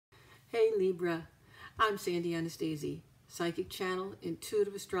Hey Libra, I'm Sandy Anastasi, psychic channel,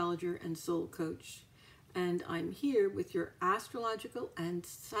 intuitive astrologer, and soul coach. And I'm here with your astrological and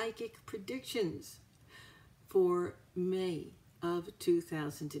psychic predictions for May of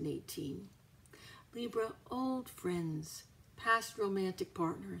 2018. Libra, old friends, past romantic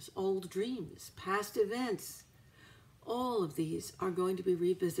partners, old dreams, past events, all of these are going to be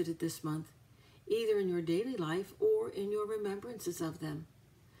revisited this month, either in your daily life or in your remembrances of them.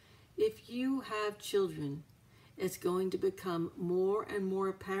 If you have children, it's going to become more and more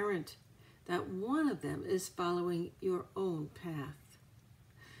apparent that one of them is following your own path.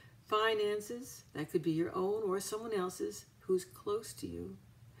 Finances, that could be your own or someone else's who's close to you,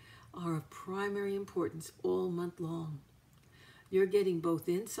 are of primary importance all month long. You're getting both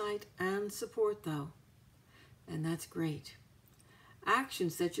insight and support though, and that's great.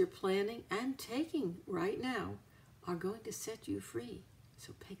 Actions that you're planning and taking right now are going to set you free.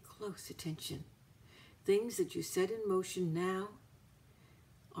 So pay close attention. Things that you set in motion now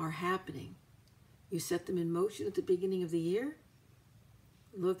are happening. You set them in motion at the beginning of the year.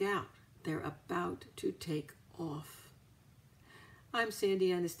 Look out, they're about to take off. I'm Sandy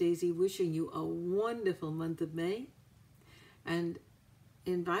Anastasi, wishing you a wonderful month of May and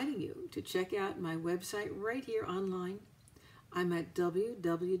inviting you to check out my website right here online. I'm at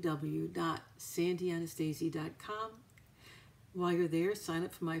www.sandyanastasi.com. While you're there, sign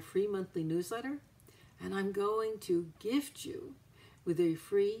up for my free monthly newsletter, and I'm going to gift you with a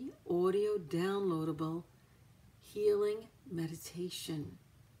free audio downloadable healing meditation.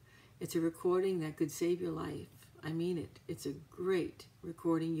 It's a recording that could save your life. I mean it. It's a great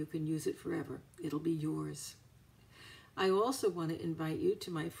recording. You can use it forever. It'll be yours. I also want to invite you to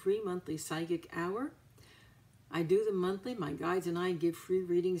my free monthly psychic hour. I do them monthly. My guides and I give free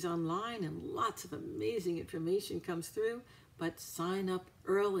readings online, and lots of amazing information comes through. But sign up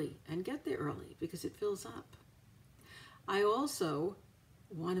early and get there early because it fills up. I also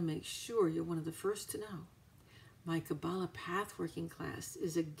want to make sure you're one of the first to know. My Kabbalah Pathworking class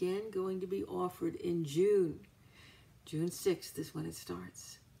is again going to be offered in June. June 6th is when it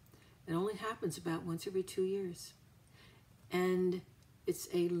starts. It only happens about once every 2 years. And it's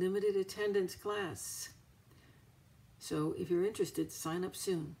a limited attendance class. So if you're interested, sign up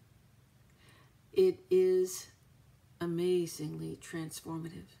soon. It is amazingly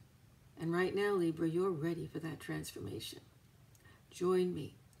transformative. And right now, Libra, you're ready for that transformation. Join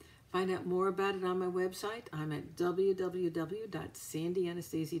me. Find out more about it on my website. I'm at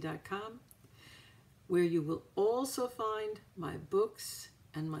www.sandyanastasi.com, where you will also find my books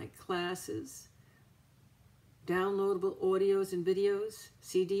and my classes, downloadable audios and videos,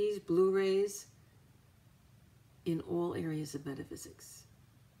 CDs, Blu-rays, in all areas of metaphysics.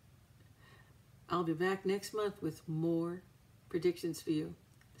 I'll be back next month with more predictions for you.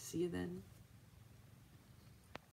 See you then.